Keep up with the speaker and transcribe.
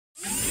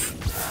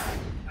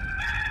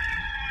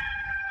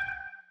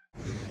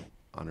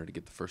punter to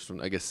get the first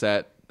one. I guess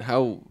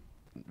how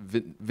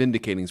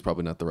vindicating is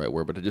probably not the right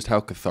word, but just how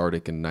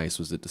cathartic and nice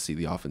was it to see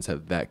the offense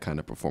have that kind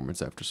of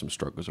performance after some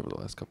struggles over the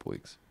last couple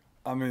weeks?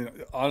 I mean,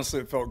 honestly,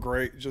 it felt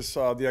great. Just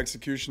the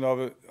execution of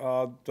it.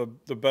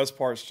 The best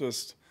part's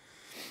just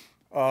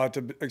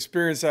to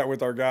experience that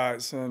with our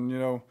guys.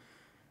 And,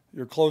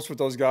 you're close with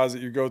those guys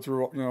that you go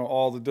through,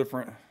 all the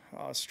different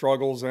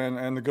struggles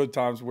and the good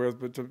times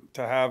with. But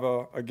to have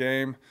a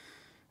game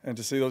and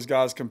to see those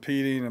guys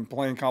competing and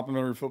playing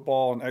complimentary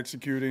football and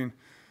executing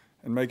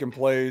and making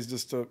plays,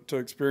 just to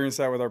experience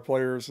that with our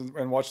players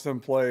and watch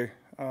them play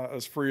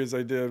as free as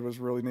they did was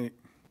really neat.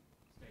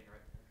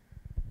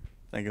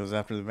 I think it was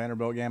after the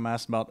Vanderbilt game. I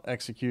asked about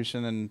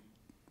execution, and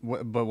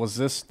but was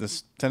this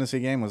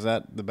Tennessee game, was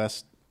that the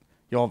best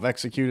you all have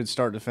executed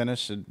start to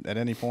finish at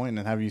any point?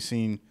 And have you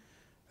seen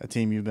a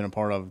team you've been a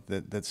part of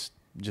that's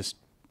just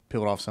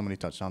peeled off so many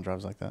touchdown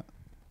drives like that?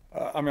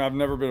 I mean, I've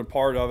never been a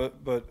part of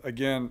it, but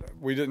again,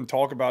 we didn't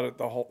talk about it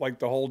the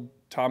whole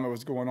time it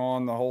was going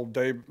on, the whole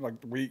day,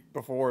 like the week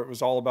before. It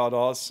was all about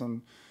us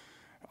and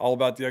all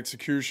about the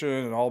execution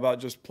and all about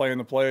just playing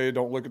the play.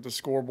 Don't look at the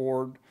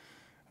scoreboard.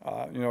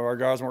 Our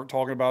guys weren't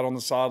talking about it on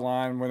the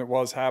sideline when it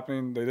was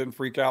happening. They didn't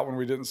freak out when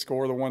we didn't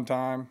score the one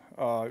time.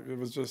 It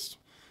was just,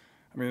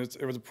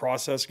 it was a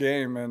process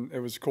game, and it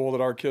was cool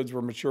that our kids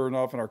were mature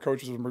enough and our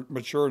coaches were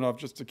mature enough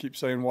just to keep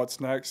saying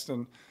what's next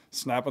and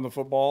snapping the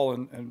football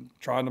and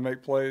trying to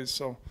make plays.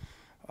 So,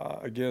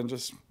 again,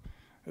 just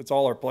it's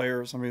all our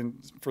players. I mean,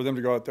 for them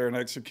to go out there and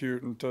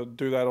execute and to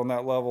do that on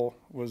that level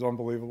was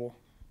unbelievable.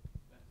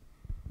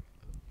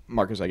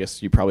 Marcus, I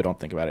guess you probably don't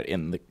think about it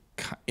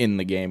in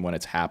the game when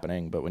it's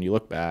happening, but when you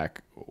look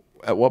back,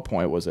 at what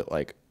point was it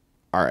like,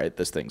 all right,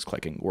 this thing's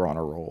clicking, we're on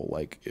a roll?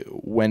 Like,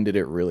 when did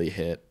it really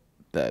hit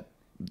that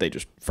they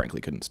just frankly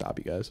couldn't stop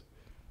you guys?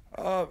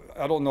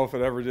 I don't know if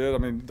it ever did. I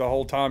mean, the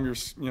whole time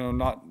you're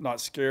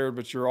not scared,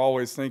 but you're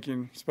always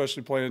thinking,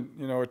 especially playing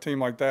a team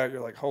like that.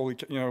 You're like, holy,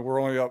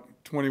 we're only up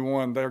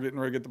 21. They're getting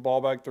ready to get the ball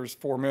back. There's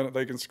 4 minutes.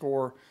 They can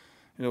score,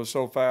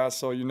 so fast.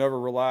 So you never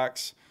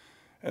relax.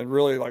 And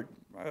really, like,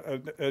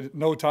 at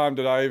no time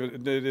did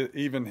it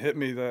even hit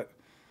me that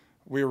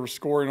we were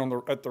scoring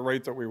at the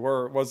rate that we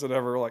were. It wasn't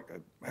ever like,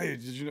 hey,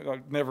 did you?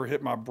 I never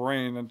hit my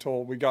brain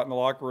until we got in the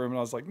locker room, and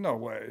I was like, no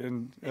way.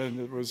 And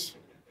it was.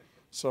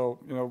 So,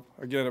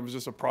 again, it was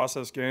just a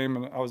process game,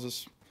 and I was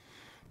just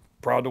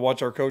proud to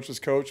watch our coaches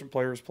coach and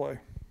players play.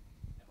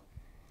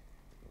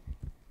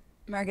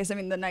 Marcus, the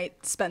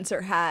night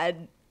Spencer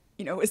had,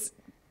 was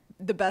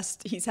the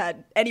best he's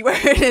had anywhere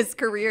in his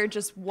career.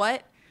 Just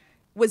what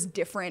was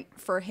different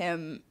for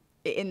him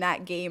in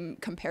that game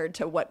compared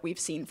to what we've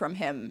seen from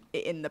him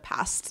in the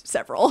past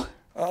several?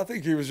 I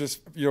think he was just,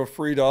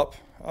 freed up,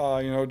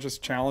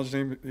 just challenged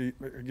him.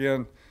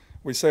 Again,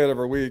 we say it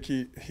every week.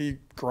 He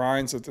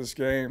grinds at this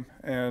game,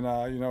 and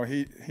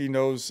he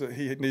knows that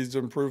he needs to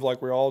improve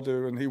like we all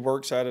do, and he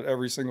works at it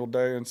every single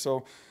day. And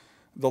so,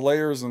 the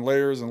layers and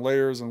layers and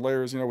layers and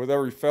layers. With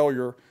every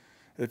failure,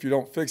 if you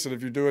don't fix it,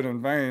 if you do it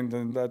in vain,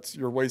 then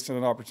you're wasting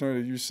an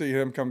opportunity. You see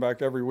him come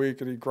back every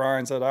week, and he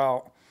grinds that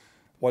out,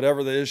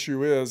 whatever the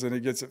issue is, and he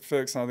gets it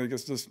fixed. And I think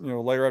it's just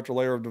layer after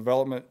layer of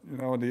development.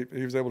 And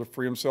he was able to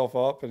free himself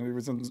up, and he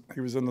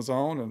was in the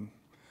zone,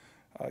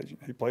 and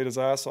he played his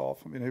ass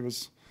off.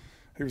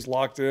 He was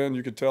locked in.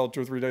 You could tell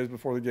 2 or 3 days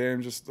before the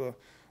game, just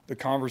the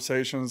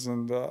conversations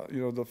and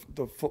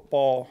the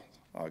football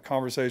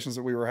conversations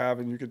that we were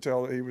having. You could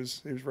tell that he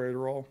was ready to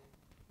roll.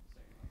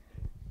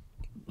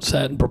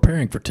 Sat in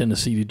preparing for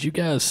Tennessee, did you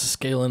guys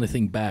scale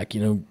anything back?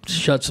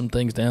 Shut some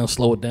things down,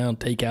 slow it down,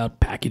 take out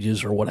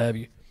packages or what have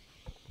you?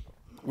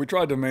 We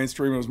tried to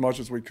mainstream it as much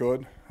as we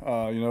could.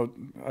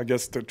 I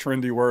guess the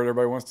trendy word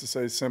everybody wants to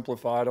say,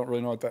 simplify. I don't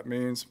really know what that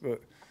means,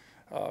 but.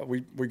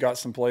 We got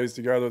some plays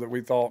together that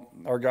we thought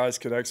our guys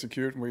could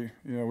execute, and we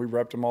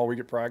repped them all week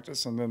at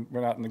practice, and then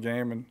went out in the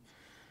game, and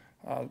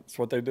that's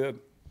what they did.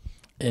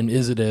 And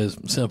is it as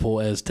simple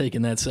as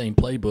taking that same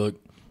playbook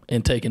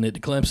and taking it to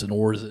Clemson,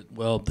 or is it,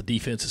 the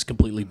defense is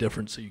completely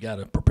different, so you got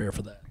to prepare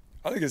for that?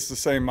 I think it's the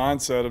same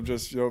mindset of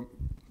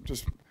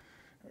just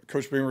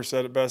Coach Beamer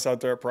said it best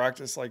out there at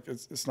practice. Like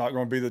it's not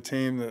going to be the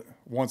team that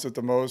wants it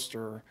the most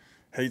or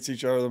hates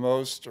each other the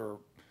most or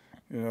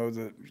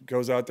that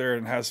goes out there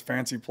and has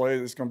fancy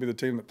plays. It's going to be the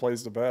team that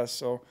plays the best.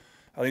 So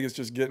I think it's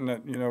just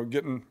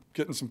getting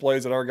some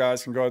plays that our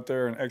guys can go out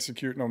there and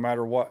execute no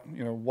matter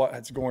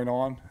what's going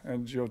on,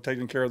 and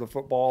taking care of the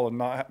football and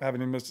not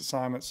having any missed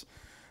assignments.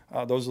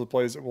 Those are the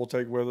plays that we'll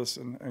take with us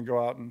and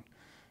go out and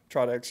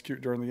try to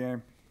execute during the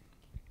game.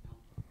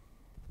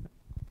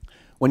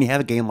 When you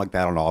have a game like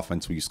that on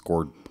offense where you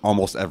scored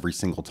almost every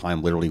single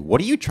time, literally, what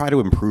do you try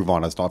to improve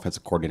on as an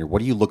offensive coordinator? What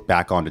do you look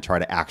back on to try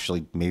to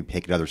actually maybe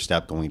take another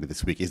step going into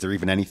this week? Is there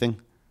even anything?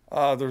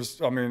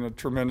 There's, a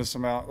tremendous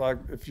amount.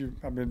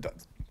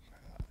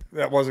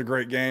 That was a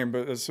great game,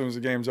 but as soon as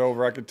the game's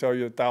over, I could tell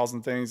you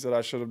 1,000 things that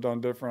I should have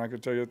done different. I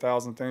could tell you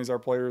 1,000 things our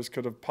players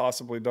could have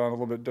possibly done a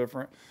little bit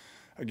different.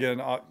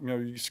 Again,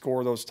 you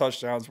score those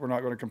touchdowns. We're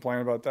not going to complain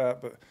about that,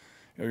 but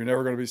you're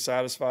never going to be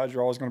satisfied.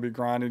 You're always going to be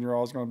grinding. You're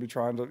always going to be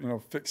trying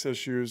to, fix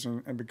issues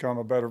and become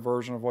a better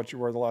version of what you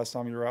were the last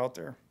time you were out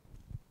there.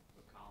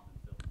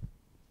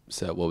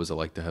 Seth, what was it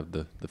like to have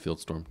the field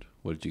stormed?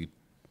 What did you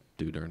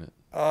do during it?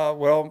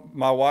 Well,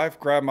 my wife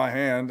grabbed my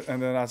hand,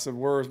 and then I said,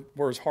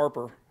 where's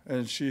Harper?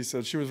 And she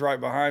said she was right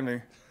behind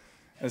me.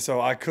 And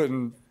so I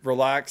couldn't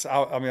relax.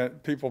 I mean,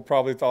 people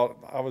probably thought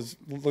I was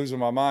losing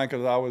my mind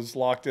because I was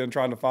locked in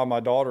trying to find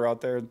my daughter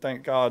out there. And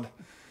thank God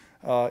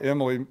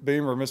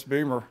Miss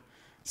Beamer,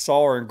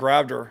 saw her and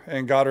grabbed her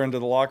and got her into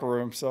the locker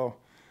room. So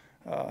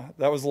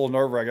that was a little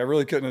nerve-wracking. I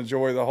really couldn't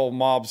enjoy the whole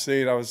mob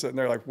scene. I was sitting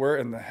there like, where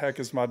in the heck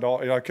is my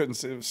daughter? I couldn't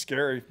see. It was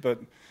scary, but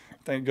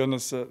thank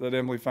goodness that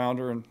Emily found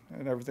her and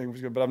everything was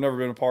good. But I've never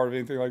been a part of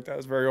anything like that.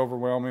 It's very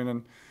overwhelming,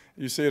 and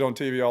you see it on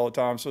TV all the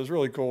time. So it's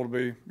really cool to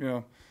be,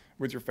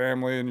 with your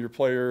family and your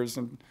players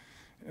and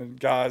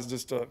guys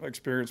just to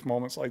experience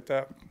moments like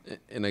that.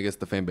 And I guess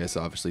the fan base is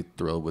obviously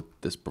thrilled with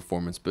this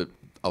performance, but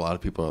a lot of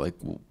people are like,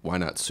 well, why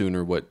not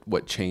sooner?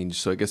 What changed?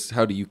 So I guess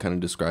how do you kind of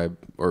describe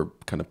or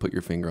kind of put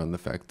your finger on the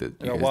fact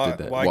that you guys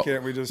did that? Why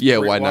can't we just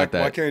why not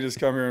that? Why can't you just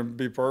come here and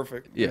be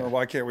perfect? Yeah.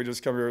 Why can't we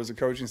just come here as a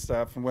coaching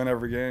staff and win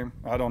every game?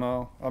 I don't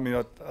know. I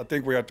mean, I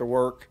think we have to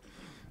work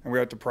and we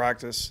have to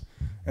practice,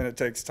 and it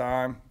takes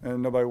time,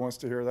 and nobody wants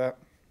to hear that.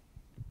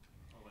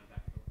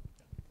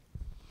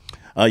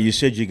 You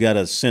said you got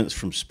a sense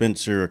from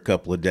Spencer a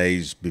couple of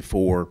days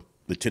before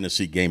the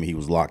Tennessee game he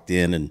was locked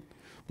in and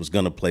was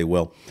going to play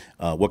well.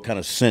 What kind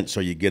of sense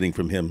are you getting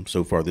from him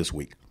so far this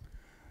week?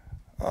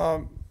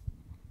 I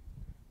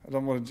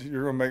don't want to.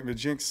 You're going to make me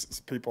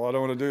jinx people. I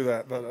don't want to do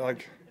that. But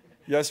like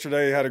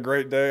yesterday, he had a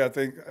great day. I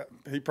think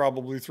he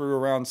probably threw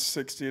around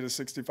 60 to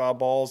 65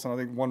 balls, and I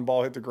think one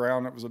ball hit the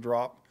ground. It was a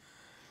drop.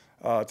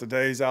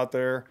 Today he's out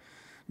there.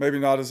 Maybe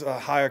not as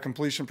high a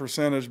completion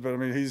percentage, but I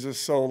mean, he's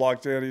just so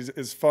locked in.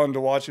 It's fun to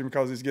watch him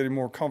because he's getting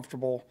more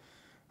comfortable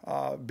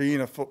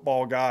being a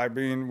football guy,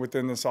 being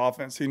within this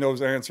offense. He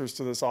knows answers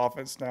to this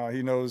offense now.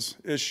 He knows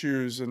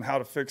issues and how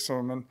to fix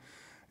them. And,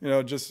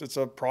 it's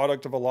a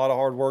product of a lot of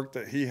hard work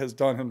that he has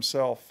done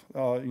himself,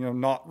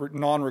 not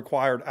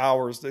non-required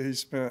hours that he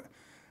spent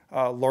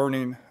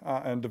learning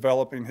and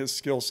developing his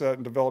skill set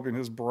and developing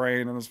his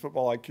brain and his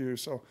football IQ.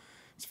 So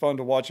it's fun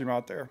to watch him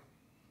out there.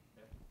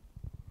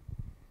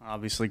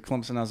 Obviously,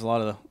 Clemson has a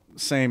lot of the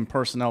same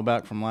personnel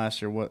back from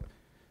last year.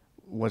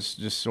 What's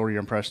just sort of your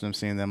impression of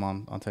seeing them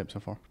on tape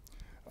so far?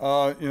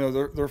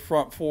 Their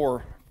front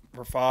four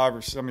or five,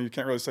 or I mean, you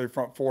can't really say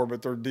front four,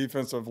 but their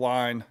defensive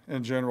line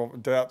in general,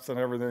 depth and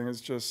everything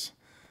is just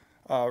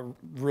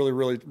really,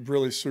 really,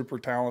 really super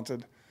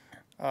talented.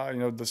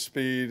 The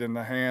speed and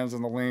the hands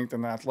and the length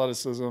and the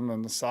athleticism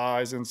and the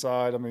size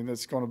inside. I mean,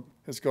 it's going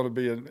to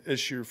be an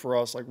issue for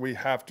us. Like, we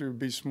have to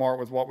be smart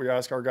with what we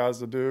ask our guys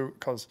to do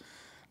because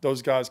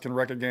those guys can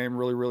wreck a game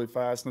really, really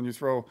fast. And then you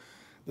throw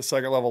the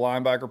second-level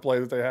linebacker play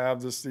that they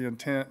have, just the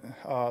intent,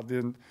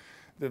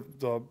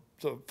 the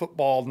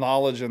football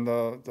knowledge and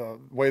the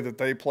way that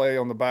they play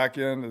on the back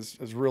end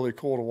is really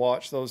cool to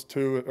watch. Those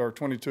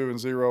 22 and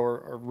 0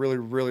 are really,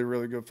 really,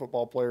 really good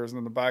football players. And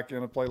then the back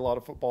end have played a lot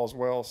of football as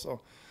well.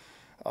 So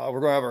we're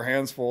going to have our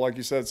hands full. Like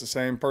you said, it's the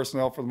same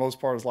personnel for the most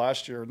part as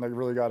last year, and they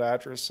really got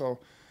after us. So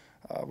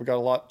we got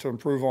a lot to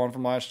improve on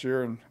from last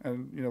year,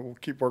 and we'll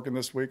keep working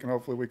this week, and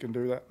hopefully we can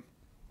do that.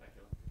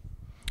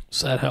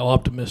 Sad, how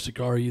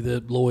optimistic are you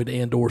that Lloyd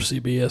and/or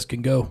CBS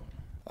can go?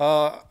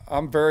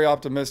 I'm very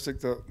optimistic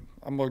that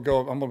I'm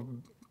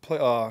going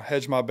to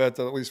hedge my bet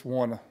that at least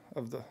one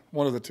of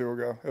the two will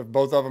go. If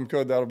both of them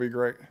could, that'll be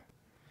great.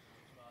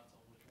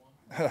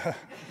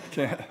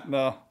 Can't.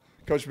 No,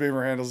 Coach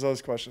Beamer handles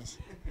those questions.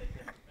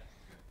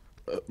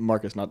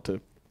 Marcus, not to,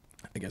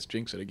 I guess,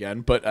 jinx it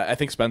again, but I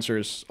think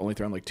Spencer's only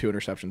thrown like 2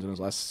 interceptions in his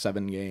last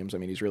 7 games. I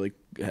mean, he's really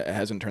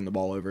hasn't turned the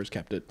ball over, has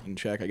kept it in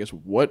check. I guess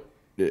what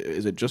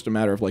is it just a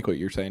matter of like what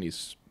you're saying?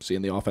 He's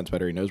seeing the offense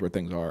better. He knows where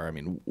things are. I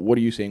mean, what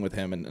are you seeing with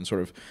him and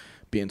sort of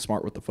being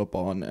smart with the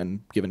football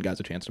and giving guys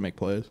a chance to make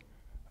plays?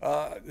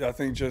 I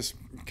think just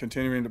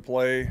continuing to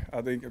play.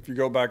 I think if you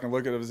go back and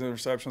look at his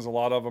interceptions, a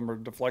lot of them are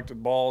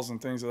deflected balls and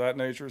things of that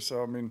nature.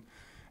 So, I mean,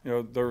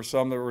 there were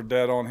some that were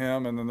dead on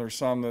him, and then there's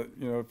some that,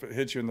 if it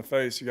hits you in the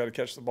face, you got to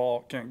catch the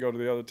ball. It can't go to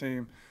the other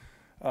team.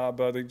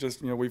 But I think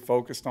just, we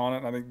focused on it.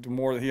 And I think the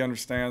more that he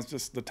understands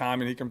just the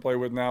timing he can play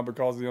with now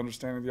because of the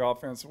understanding of the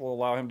offense will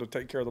allow him to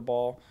take care of the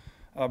ball.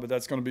 But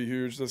that's going to be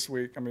huge this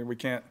week. I mean, we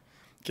can't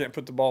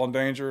put the ball in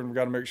danger, and we've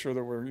got to make sure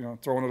that we're,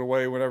 throwing it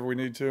away whenever we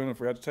need to. And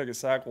if we have to take a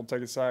sack, we'll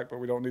take a sack, but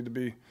we don't need to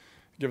be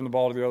giving the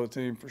ball to the other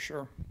team for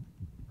sure.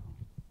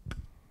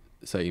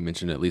 So you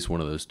mentioned at least one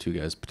of those two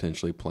guys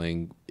potentially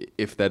playing.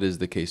 If that is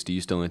the case, do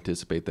you still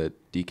anticipate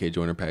that DK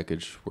Joyner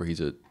package where he's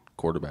a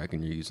quarterback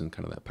and you're using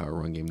kind of that power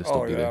run game to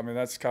still do that? I mean,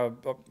 that's kind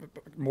of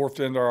morphed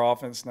into our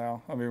offense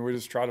now. I mean, we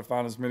just try to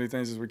find as many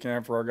things as we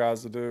can for our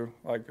guys to do.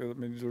 Like, I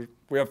mean,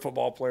 we have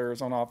football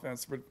players on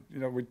offense, but,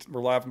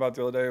 we're laughing about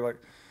the other day, like,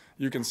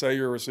 you can say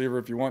you're a receiver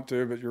if you want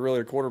to, but you're really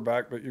a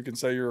quarterback. But you can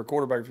say you're a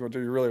quarterback if you want to.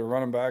 You're really a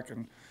running back.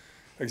 And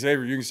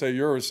Xavier, you can say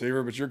you're a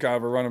receiver, but you're kind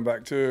of a running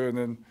back too. And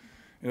then,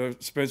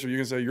 Spencer, you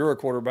can say you're a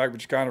quarterback,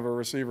 but you're kind of a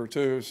receiver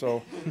too.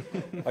 So,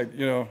 like,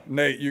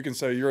 Nate, you can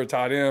say you're a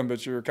tight end,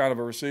 but you're kind of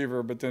a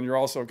receiver, but then you're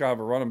also kind of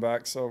a running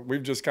back. So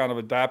we've just kind of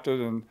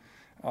adapted and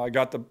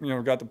got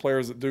the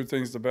players that do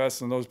things the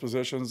best in those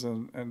positions,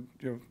 and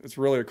it's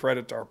really a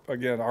credit to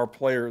our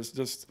players,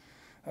 just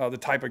the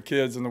type of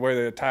kids and the way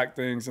they attack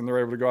things, and they're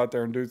able to go out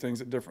there and do things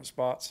at different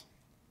spots.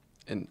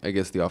 And I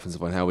guess the offensive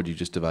line, how would you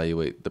just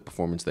evaluate the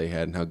performance they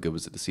had, and how good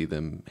was it to see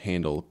them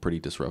handle a pretty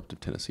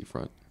disruptive Tennessee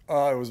front?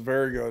 It was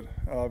very good,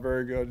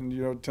 very good.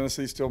 And,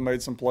 Tennessee still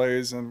made some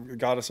plays and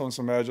got us on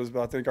some edges,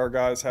 but I think our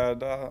guys had,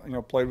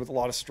 played with a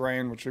lot of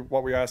strain, which is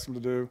what we asked them to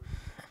do.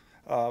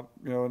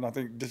 And I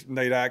think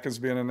Nate Atkins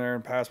being in there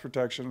in pass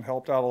protection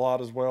helped out a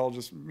lot as well,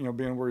 just,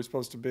 being where he's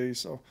supposed to be.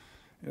 So,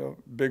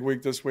 big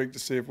week this week to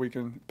see if we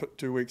can put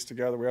 2 weeks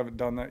together. We haven't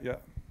done that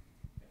yet.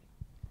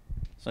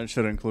 So I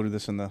should have included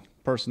this in the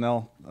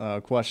personnel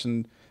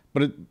question,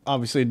 but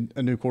obviously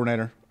a new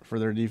coordinator for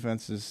their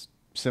defense is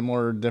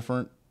similar or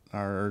different,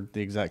 or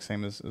the exact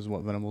same as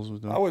what Venables was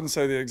doing? I wouldn't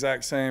say the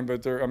exact same,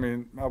 but I'm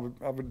going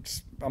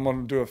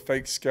to do a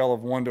fake scale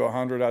of 1 to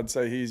 100. I'd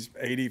say he's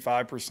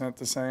 85%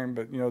 the same,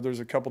 but there's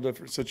a couple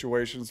different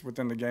situations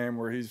within the game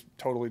where he's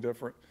totally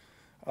different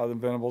than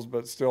Venables,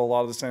 but still a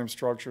lot of the same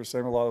structure,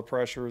 a lot of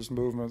pressures,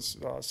 movements,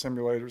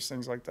 simulators,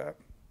 things like that.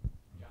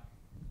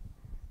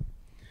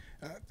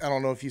 I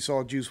don't know if you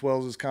saw Juice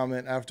Wells'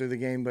 comment after the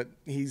game, but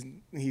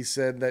he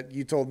said that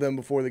you told them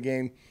before the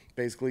game,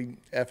 basically,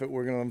 F it,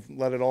 we're going to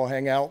let it all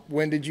hang out.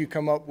 When did you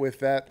come up with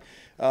that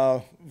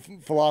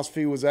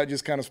philosophy? Was that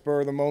just kind of spur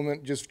of the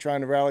moment, just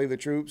trying to rally the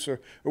troops, or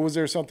was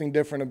there something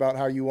different about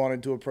how you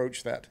wanted to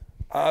approach that?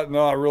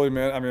 No, I really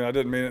meant. I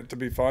didn't mean it to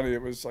be funny.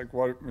 It was like,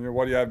 what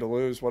do you have to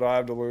lose? What do I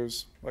have to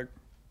lose? Like,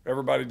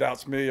 everybody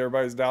doubts me.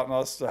 Everybody's doubting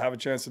us to have a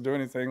chance to do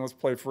anything. Let's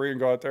play free and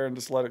go out there and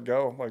just let it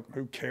go. Like,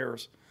 who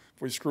cares?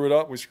 If we screw it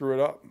up, we screw it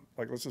up.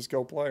 Like, let's just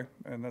go play,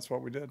 and that's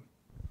what we did.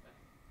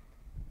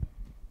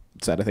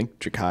 Said, I think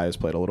Ja'Kai has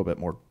played a little bit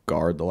more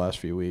guard the last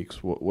few weeks.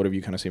 What have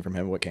you kind of seen from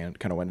him? What kind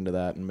of went into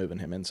that and moving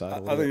him inside a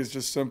little I think bit? it's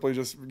just simply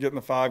just getting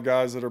the 5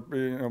 guys that are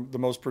the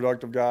most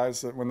productive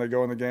guys that when they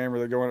go in the game or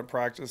they go in at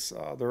practice,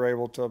 they're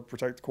able to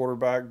protect the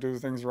quarterback, do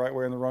things the right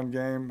way in the run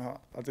game.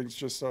 I think it's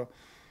just a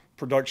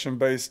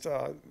production-based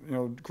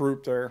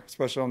group there,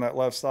 especially on that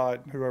left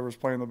side. Whoever's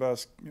playing the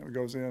best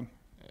goes in.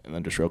 And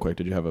then just real quick,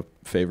 did you have a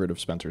favorite of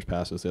Spencer's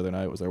passes the other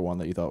night? Was there one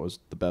that you thought was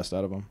the best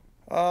out of them?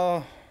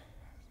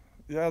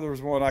 Yeah, there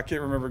was one. I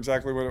can't remember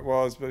exactly what it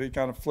was, but he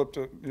kind of flipped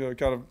it,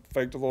 kind of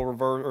faked a little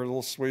revert or a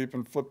little sweep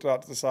and flipped it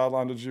out to the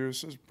sideline to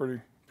Juice. It was a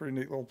pretty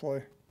neat little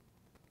play.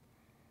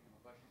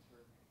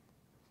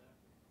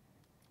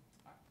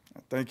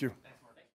 Thank you.